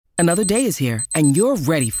Another day is here, and you're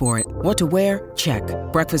ready for it. What to wear? Check.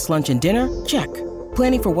 Breakfast, lunch, and dinner? Check.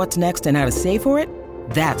 Planning for what's next and how to save for it?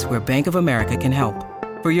 That's where Bank of America can help.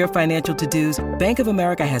 For your financial to-dos, Bank of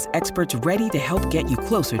America has experts ready to help get you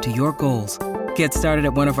closer to your goals. Get started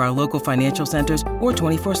at one of our local financial centers or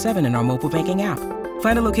 24/7 in our mobile banking app.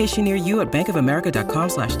 Find a location near you at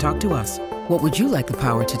bankofamerica.com/talktous. What would you like the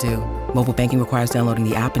power to do? Mobile banking requires downloading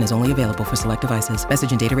the app and is only available for select devices.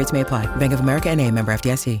 Message and data rates may apply. Bank of America N.A., member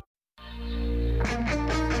FDIC.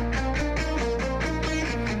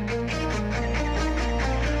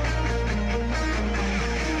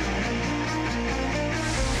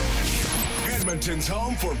 Edmonton's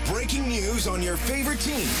home for breaking news on your favorite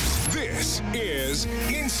teams. This is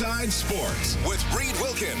Inside Sports with Reed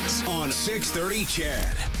Wilkins on 630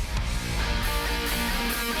 CHED.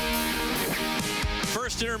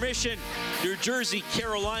 First intermission, New Jersey,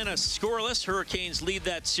 Carolina scoreless. Hurricanes lead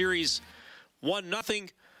that series 1-0.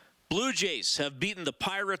 Blue Jays have beaten the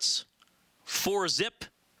Pirates 4-0.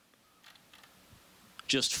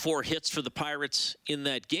 Just 4 hits for the Pirates in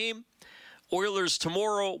that game. Oilers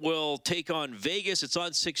tomorrow will take on Vegas. It's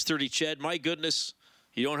on 630 CHED. My goodness,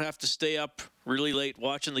 you don't have to stay up really late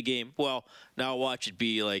watching the game. Well, now watch it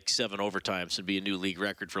be like 7 overtimes and be a new league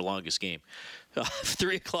record for longest game.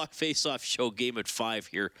 3 o'clock face-off show, game at 5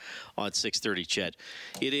 here on 630 CHED.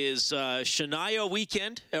 It is Shania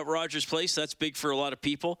weekend at Rogers Place. That's big for a lot of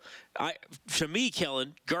people. To me,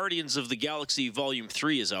 Kellen, Guardians of the Galaxy Volume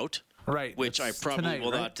 3 is out. Right. Which I probably tonight,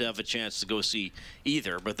 will right? not have a chance to go see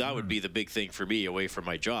either, but that would be the big thing for me away from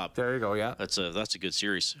my job. There you go, yeah. That's a good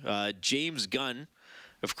series. James Gunn,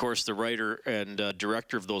 of course, the writer and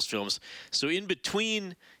director of those films. So in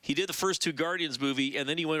between, he did the first 2 Guardians movie, and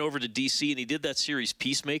then he went over to DC and he did that series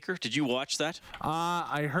Peacemaker. Did you watch that?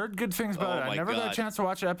 I heard good things about it. I never got a chance to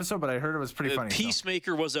watch an episode, but I heard it was pretty funny.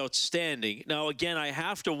 Peacemaker was outstanding. Now, again, I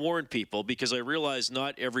have to warn people because I realize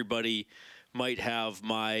not everybody might have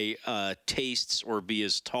my tastes or be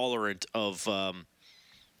as tolerant of,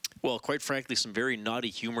 well, quite frankly, some very naughty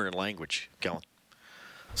humor and language, Kellen.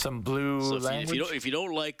 Some blue language? If you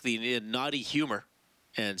don't like the naughty humor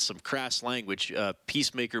and some crass language,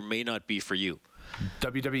 Peacemaker may not be for you.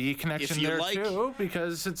 WWE connection there, too,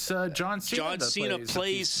 because it's John Cena. John Cena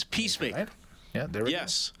plays Peacemaker. Right? Yeah, there we go.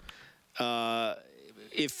 Yes.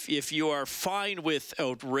 If you are fine with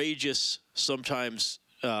outrageous, sometimes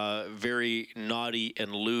very naughty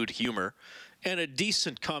and lewd humor, and a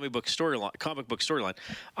decent comic book storyline,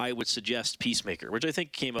 I would suggest Peacemaker, which I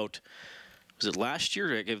think came out, was it last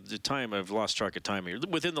year? At the time, I've lost track of time here.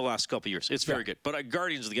 Within the last couple of years. It's very good. But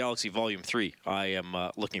Guardians of the Galaxy Volume 3, I am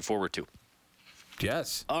looking forward to.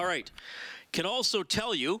 Yes. All right. Can also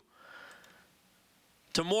tell you,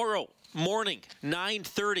 tomorrow morning,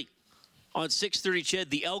 9:30, on 630 CHED,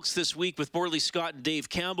 the Elks this week with Morley Scott and Dave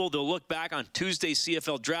Campbell. They'll look back on Tuesday's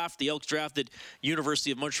CFL draft. The Elks drafted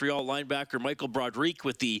University of Montreal linebacker Michael Broderick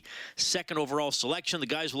with the 2nd overall selection. The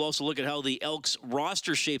guys will also look at how the Elks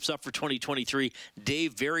roster shapes up for 2023.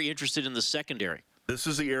 Dave, very interested in the secondary. This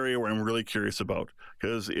is the area where I'm really curious about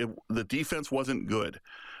because the defense wasn't good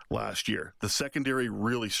last year. The secondary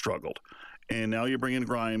really struggled. And now you bring in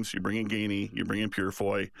Grimes, you bring in Gainey, you bring in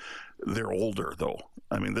Purefoy. They're older, though.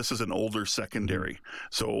 I mean, this is an older secondary.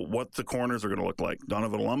 So what the corners are going to look like.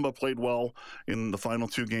 Donovan Lumba played well in the final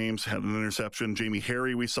 2 games, had an interception. Jamie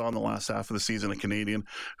Harry we saw in the last half of the season, a Canadian,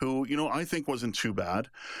 who, I think wasn't too bad.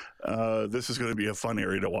 This is going to be a fun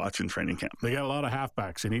area to watch in training camp. They got a lot of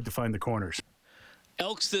halfbacks. They need to find the corners.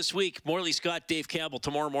 Elks this week, Morley Scott, Dave Campbell,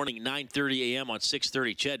 tomorrow morning, 9:30 a.m. on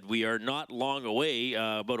 630 CHED. We are not long away,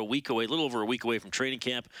 about a week away, a little over a week away from training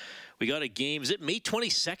camp. We got a game. Is it May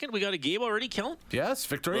 22nd? We got a game already, Kellen? Yes,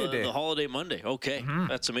 Victoria Day. The holiday Monday. Okay,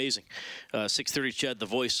 That's amazing. 630 CHED, the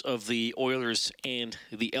voice of the Oilers and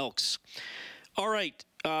the Elks. All right,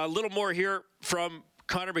 a little more here from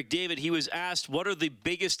Connor McDavid. He was asked, what are the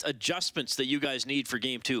biggest adjustments that you guys need for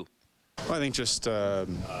Game 2? Well, I think just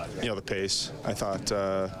the pace. I thought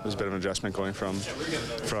it was a bit of an adjustment going from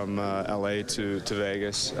LA to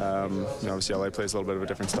Vegas. Obviously LA plays a little bit of a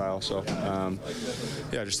different style, so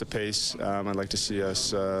just the pace. I'd like to see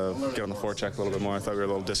us get on the forecheck a little bit more. I thought we were a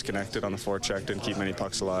little disconnected on the forecheck, didn't keep many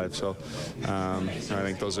pucks alive. So I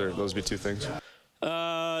think those would be 2 things.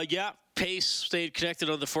 Pace, stayed connected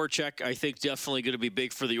on the forecheck. I think definitely going to be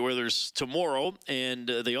big for the Oilers tomorrow, and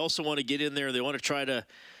they also want to get in there. They want to try to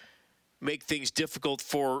make things difficult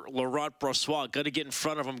for Laurent Brossoit. Got to get in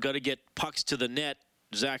front of him. Got to get pucks to the net.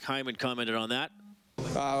 Zach Hyman commented on that.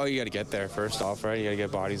 Well, you got to get there first off, right? You got to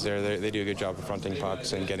get bodies there. They do a good job of fronting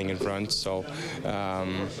pucks and getting in front. So,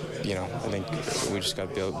 I think we just got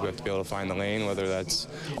to be able to find the lane, whether that's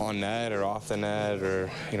on net or off the net,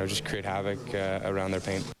 or just create havoc around their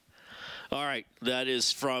paint. All right, that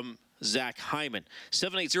is from Zach Hyman.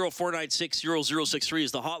 780-496-0063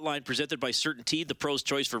 is the hotline, presented by CertainTeed, the pro's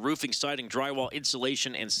choice for roofing, siding, drywall,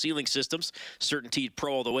 insulation, and ceiling systems. CertainTeed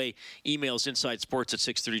Pro all the way. Emails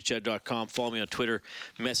insidesports@630ched.com. Follow me on Twitter.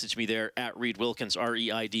 Message me there at Reid Wilkins,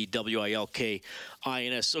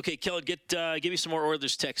 ReidWilkins. Okay, Kellen, give me some more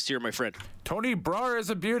Oilers text here, my friend. Tony Brar is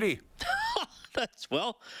a beauty. I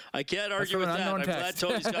can't argue with that. I'm glad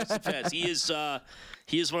Tony's got some fans. He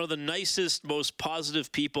is one of the nicest, most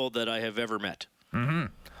positive people that I have ever met. Mm-hmm.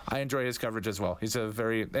 I enjoy his coverage as well. He's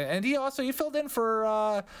he filled in for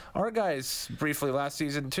our guys briefly last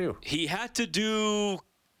season too. He had to do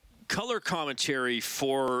color commentary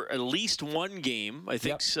for at least one game. I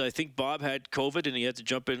think Bob had COVID and he had to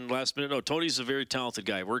jump in last minute. No, Tony's a very talented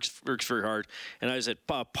guy. Works very hard, and I has a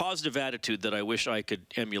positive attitude that I wish I could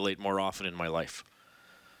emulate more often in my life.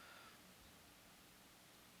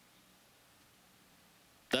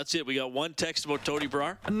 That's it. We got one text about Tony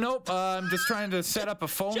Brar. Nope. I'm just trying to set up a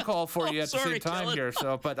phone call for you at the same time, Kellen. Here.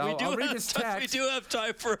 So, but I'll read his text. We do have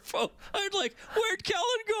time for a phone. I'm like, where'd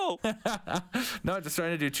Kellen go? No, just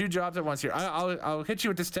trying to do two jobs at once here. I'll hit you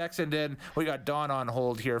with this text, and then we got Don on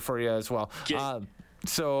hold here for you as well. Okay.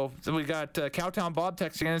 So we got Cowtown Bob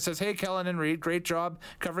texting in and says, "Hey, Kellen and Reid, great job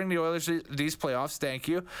covering the Oilers these playoffs. Thank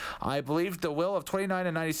you. I believe the will of 29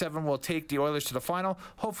 and 97 will take the Oilers to the final.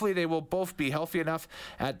 Hopefully they will both be healthy enough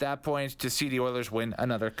at that point to see the Oilers win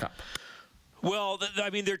another cup." Well,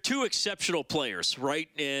 they're two exceptional players, right?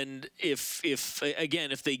 And if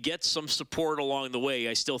they get some support along the way,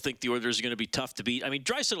 I still think the Oilers are going to be tough to beat. I mean,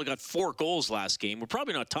 Draisaitl got 4 goals last game. We're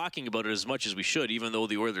probably not talking about it as much as we should, even though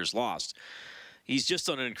the Oilers lost. He's just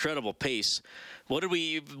on an incredible pace. What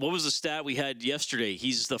was the stat we had yesterday?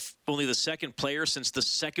 He's only the second player since the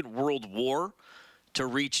Second World War to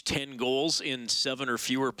reach 10 goals in 7 or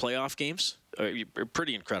fewer playoff games.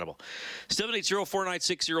 Pretty incredible.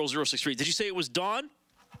 780-496-0063. Did you say it was Don?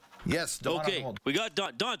 Yes, Don. Okay, we got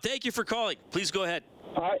Don. Don, thank you for calling. Please go ahead.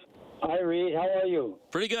 Hi, Reid. How are you?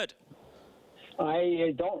 Pretty good.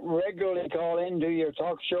 I don't regularly call in to your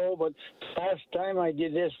talk show, but last time I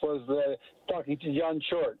did this was talking to John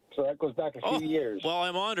Short, so that goes back a few years. Well,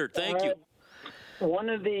 I'm honored. Thank you. One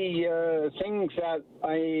of the things that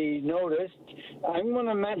I noticed, I'm going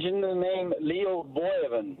to mention the name Leo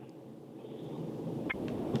Boivin.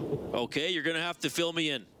 Okay, you're going to have to fill me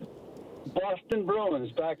in. Boston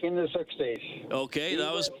Bruins back in the 60s. Okay,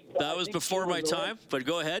 that was before my time, but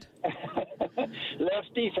go ahead.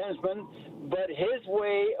 Left defenseman, but his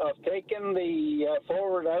way of taking the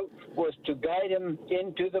forward out was to guide him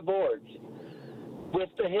into the boards with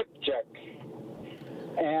the hip check.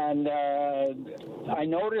 And I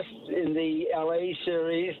noticed in the LA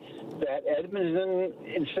series that Edmonton,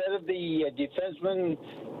 instead of the defenseman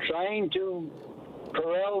trying to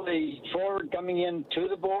corral the forward coming into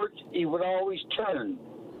the boards, he would always turn.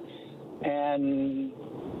 And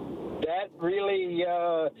that really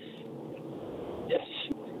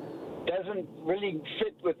doesn't really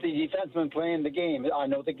fit with the defenseman playing the game. I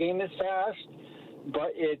know the game is fast,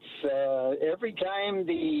 but it's every time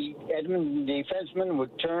the Edmonton defenseman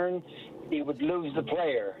would turn, he would lose the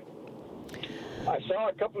player. I saw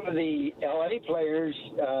a couple of the LA players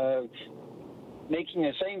making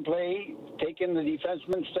the same play, taking the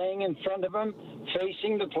defenseman, staying in front of him,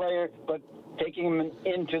 facing the player, but taking him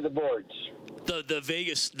into the boards. The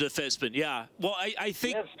Vegas defenseman, yeah. Well, I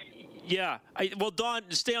think... Yes. Yeah. Well, Don,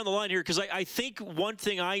 stay on the line here, because I think one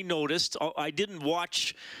thing I noticed, I didn't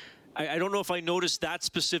watch... I don't know if I noticed that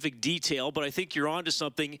specific detail, but I think you're onto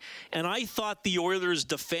something. And I thought the Oilers'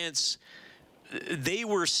 defense, they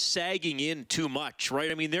were sagging in too much, right?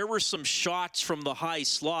 I mean, there were some shots from the high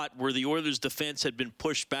slot where the Oilers' defense had been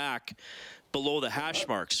pushed back below the hash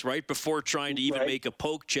marks, right, before trying to even make a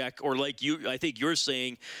poke check, or like I think you're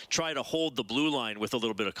saying, try to hold the blue line with a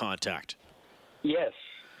little bit of contact. Yes.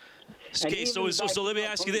 Okay, so let me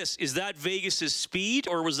ask you this. Is that Vegas' speed,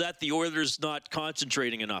 or was that the Oilers not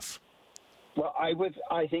concentrating enough? Well, I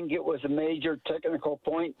think it was a major technical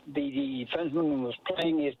point. The defenseman was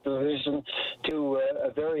playing his position to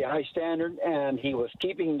a very high standard, and he was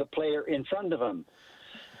keeping the player in front of him.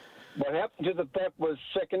 What happened to the puck was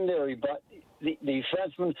secondary, but the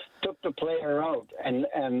defenseman took the player out, and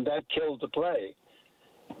that killed the play.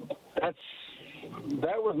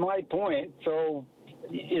 That was my point. So,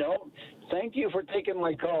 thank you for taking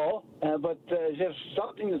my call, but just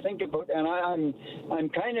something to think about. And I'm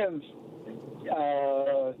kind of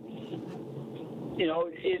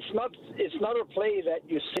it's not a play that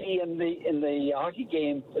you see in the hockey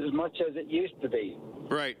game as much as it used to be.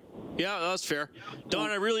 Right. Yeah, that's fair. Don,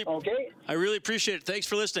 I really appreciate it. Thanks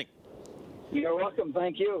for listening. You're welcome.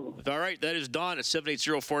 Thank you. All right, that is Don at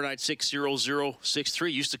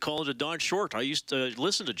 780-496-0063. Used to call into Don Short. I used to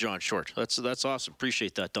listen to John Short. That's awesome.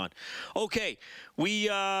 Appreciate that, Don. Okay,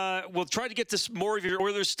 we'll try to get to more of your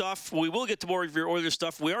Oilers stuff. We will get to more of your Oilers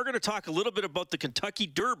stuff. We are going to talk a little bit about the Kentucky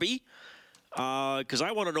Derby because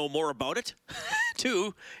I want to know more about it,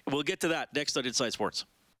 too. We'll get to that next on Inside Sports.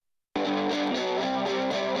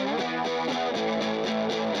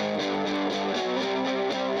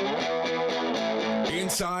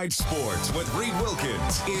 Inside Sports with Reed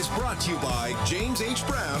Wilkins is brought to you by James H.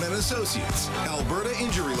 Brown and Associates, Alberta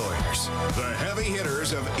Injury Lawyers, the heavy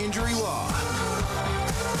hitters of injury law.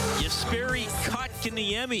 Jesperi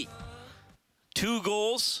Kotkaniemi, 2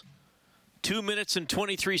 goals, 2 minutes and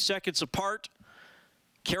 23 seconds apart.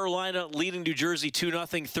 Carolina leading New Jersey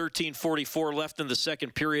 2-0, 13:44 left in the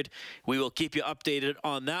second period. We will keep you updated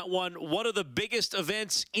on that one. One of the biggest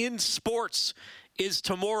events in sports is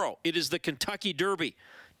tomorrow. It is the Kentucky Derby.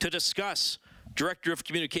 To discuss, Director of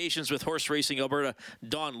Communications with Horse Racing Alberta,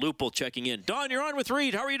 Don Lupel, checking in. Don, you're on with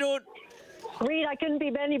Reed. How are you doing? Reed, I couldn't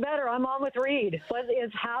be any better. I'm on with Reed. What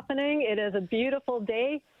is happening? It is a beautiful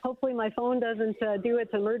day. Hopefully my phone doesn't do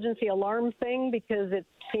its emergency alarm thing because it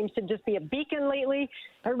seems to just be a beacon lately.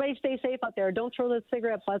 Everybody stay safe out there. Don't throw those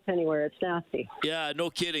cigarette butts anywhere. It's nasty. Yeah, no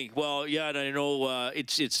kidding. Well, yeah, and I know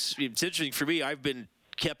it's interesting for me. I've been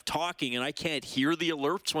kept talking, and I can't hear the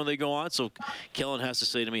alerts when they go on. So Kellen has to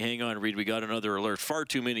say to me, hang on, Reed, we got another alert. Far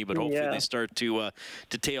too many, but hopefully they start to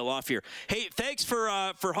tail off here. Hey, thanks for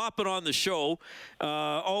hopping on the show.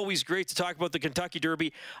 Always great to talk about the Kentucky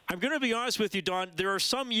Derby. I'm going to be honest with you, Don. There are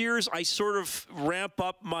some years I sort of ramp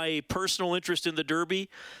up my personal interest in the Derby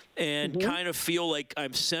and kind of feel like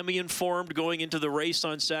I'm semi-informed going into the race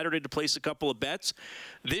on Saturday to place a couple of bets.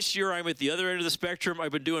 This year, I'm at the other end of the spectrum.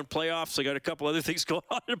 I've been doing playoffs. I got a couple other things going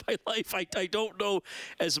on in my life. I don't know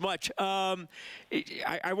as much. I'll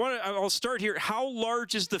start here. How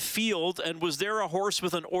large is the field, and was there a horse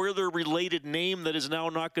with an Oiler-related name that is now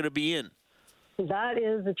not going to be in? That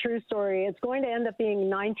is a true story. It's going to end up being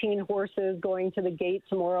 19 horses going to the gate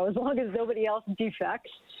tomorrow, as long as nobody else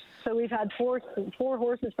defects. So we've had four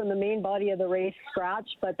horses from the main body of the race scratch,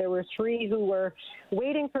 but there were 3 who were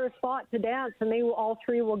waiting for a spot to dance, and all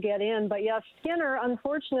 3 will get in. But yes, Skinner,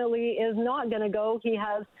 unfortunately, is not going to go. He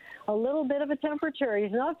has a little bit of a temperature.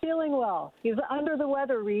 He's not feeling well. He's under the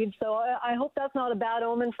weather, Reed, so I hope that's not a bad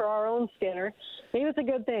omen for our own Skinner. Maybe it's a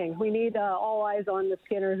good thing. We need all eyes on the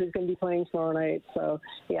Skinner who's going to be playing tomorrow night. So,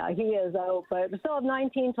 yeah, he is out, but we still have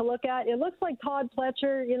 19 to look at. It looks like Todd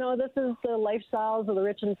Pletcher. This is the lifestyles of the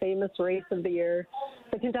rich and famous race of the year.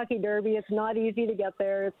 The Kentucky Derby, it's not easy to get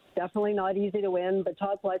there. It's definitely not easy to win, but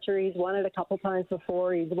Todd Pletcher, he's won it a couple times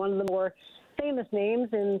before. He's one of the more famous names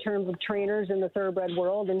in terms of trainers in the thoroughbred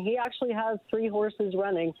world, and he actually has 3 horses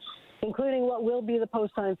running, including what will be the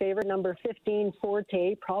post-time favorite, number 15,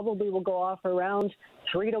 Forte. Probably will go off around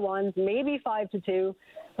 3-1, maybe 5-2.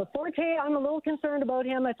 But Forte, I'm a little concerned about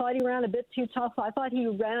him. I thought he ran a bit too tough. I thought he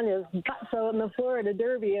ran his guts out in the Florida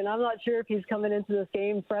Derby, and I'm not sure if he's coming into this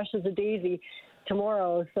game fresh as a daisy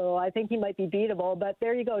tomorrow. So I think he might be beatable. But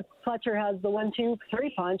there you go. Fletcher has the 1-2-3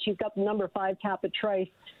 punch. He's got the number 5 Capit Trice,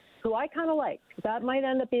 who I kind of like. That might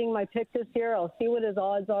end up being my pick this year. I'll see what his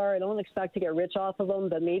odds are. I don't expect to get rich off of him,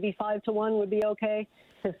 but maybe 5-1 would be okay.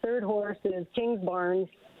 His 3rd horse is Kings Barnes,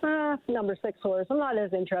 number 6 horse. I'm not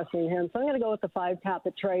as interested in him, so I'm going to go with the 5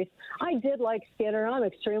 Capit Trice. I did like Skinner. I'm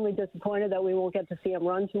extremely disappointed that we won't get to see him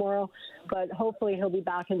run tomorrow, but hopefully he'll be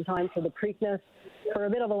back in time for the Preakness. For a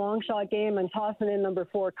bit of a long shot game, I'm tossing in number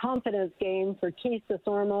 4 Confidence Game for Keith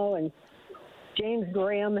DeSormo and James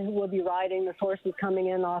Graham, who will be riding. This horse is coming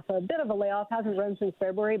in off a bit of a layoff, hasn't run since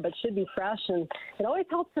February, but should be fresh, and it always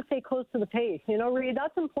helps to stay close to the pace. Reed,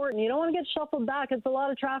 that's important. You don't want to get shuffled back. It's a lot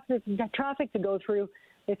of traffic to go through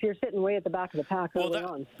if you're sitting way at the back of the pack early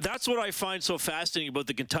on. That's what I find so fascinating about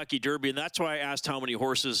the Kentucky Derby, and that's why I asked how many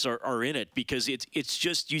horses are in it, because it's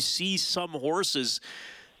just, you see some horses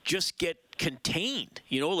just get contained,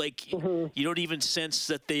 you don't even sense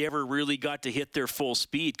that they ever really got to hit their full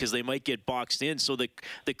speed because they might get boxed in. So the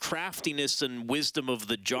craftiness and wisdom of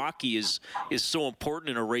the jockey is so important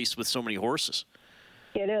in a race with so many horses.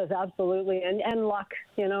 It is, absolutely. And luck,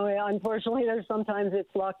 you know, unfortunately, there's sometimes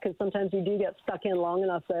it's luck because sometimes you do get stuck in long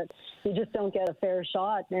enough that you just don't get a fair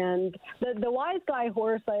shot. And the Wise Guy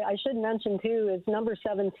horse, I should mention too, is number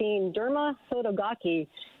 17, Derma Sotogake.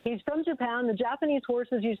 He's from Japan. The Japanese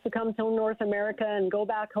horses used to come to North America and go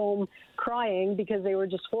back home crying because they were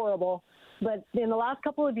just horrible. But in the last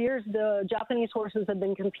couple of years, the Japanese horses have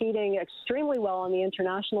been competing extremely well on the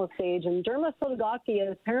international stage. And Derma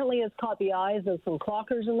Sotogake apparently has caught the eyes of some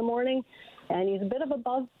clockers in the morning. And he's a bit of a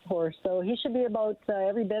buzz horse, so he should be about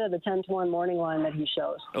every bit of the 10-1 morning line that he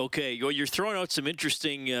shows. Okay, well, you're throwing out some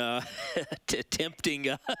interesting, tempting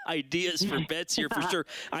ideas for bets here for sure.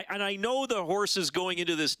 I know the horses going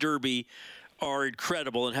into this Derby are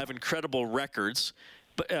incredible and have incredible records.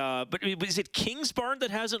 But is it Kingsbarn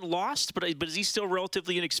that hasn't lost? But is he still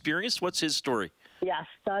relatively inexperienced? What's his story? Yes,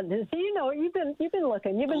 so you know you've been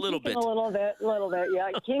looking. You've been a little bit.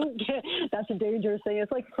 Yeah, that's a dangerous thing.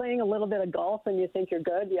 It's like playing a little bit of golf and you think you're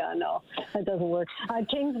good. Yeah, no, that doesn't work.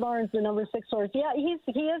 Kingsbarn's the number 6 horse. Yeah, he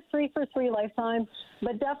is 3 for 3 lifetime,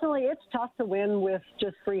 but definitely it's tough to win with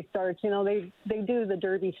just 3 starts. You know, they do the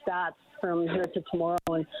Derby stats from here to tomorrow,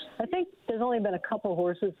 and I think there's only been a couple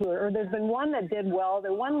horses there's been one that did well,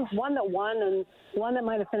 there one that won, and one that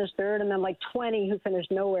might have finished 3rd, and then like 20 who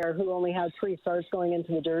finished nowhere, who only had 3 starts going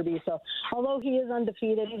into the Derby. So although he is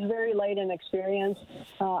undefeated, he's very light in experience.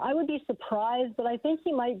 I would be surprised, but I think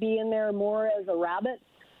he might be in there more as a rabbit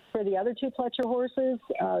for the other 2 Pletcher horses.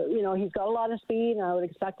 You know, he's got a lot of speed, and I would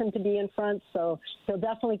expect him to be in front, so he'll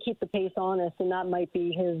definitely keep the pace honest, and that might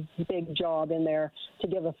be his big job in there to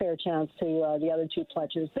give a fair chance to the other 2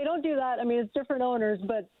 Pletchers. They don't do that. I mean, it's different owners,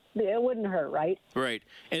 but it wouldn't hurt, right? Right.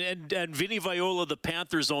 And Vinny Viola, the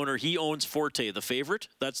Panthers owner, he owns Forte, the favorite?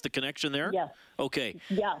 That's the connection there? Yes. Okay.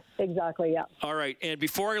 Yeah, exactly, yeah. All right. And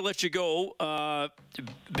before I let you go,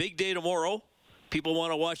 big day tomorrow. People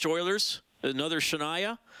want to watch Oilers. Another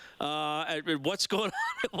Shania. What's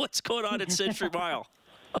going on at Century Mile?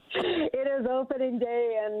 It is opening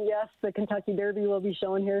day, and yes, the Kentucky Derby will be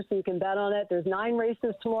shown here, so you can bet on it. There's 9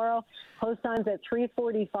 races tomorrow. Post time's at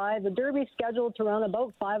 3:45. The Derby's scheduled to run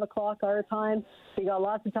about 5 o'clock our time, so you got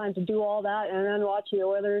lots of time to do all that and then watch the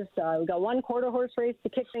Oilers. We've got 1 quarter horse race to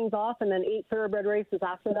kick things off, and then 8 thoroughbred races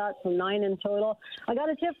after that, so 9 in total. I got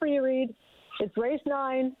a tip for you, Reed. It's race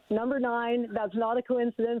 9, number 9. That's not a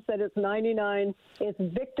coincidence that it's 99. It's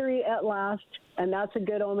Victory at Last, and that's a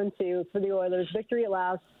good omen too for the Oilers. Victory at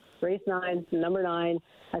Last, race 9, number 9.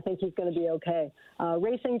 I think he's going to be okay.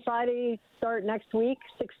 Racing Friday start next week,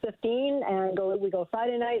 6:15, and we go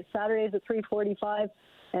Friday night, Saturdays at 3:45.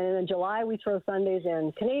 And in July, we throw Sundays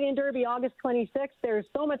in. Canadian Derby, August 26th. There's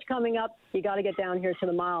so much coming up. You got to get down here to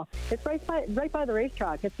the mile. It's right by the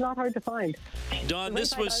racetrack. It's not hard to find. Don,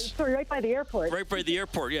 right by the airport. Right by the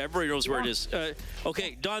airport. Yeah, everybody knows where it is.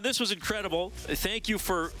 Okay, Don, this was incredible. Thank you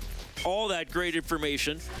for all that great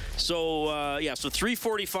information. So, so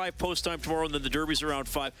 3:45 post time tomorrow, and then the Derby's around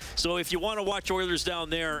 5. So if you want to watch Oilers down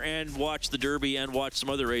there and watch the Derby and watch some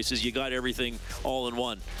other races, you got everything all in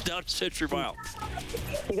one. Down at Century Mile.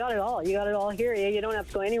 You got it all. You got it all here. You don't have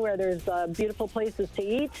to go anywhere. There's beautiful places to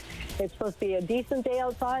eat. It's supposed to be a decent day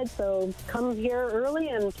outside, so come here early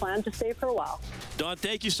and plan to stay for a while. Don,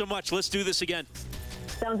 thank you so much. Let's do this again.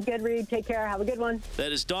 Sounds good, Reed. Take care. Have a good one.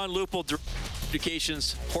 That is Don Lupel,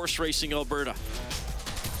 Education's Horse Racing Alberta.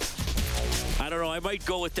 I don't know. I might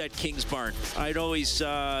go with that Kingsbarn. I know he's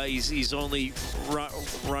only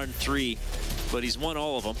run 3, but he's won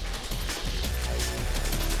all of them.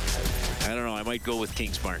 I don't know. I might go with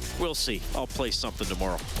Kingsbarn. We'll see. I'll play something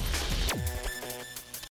tomorrow.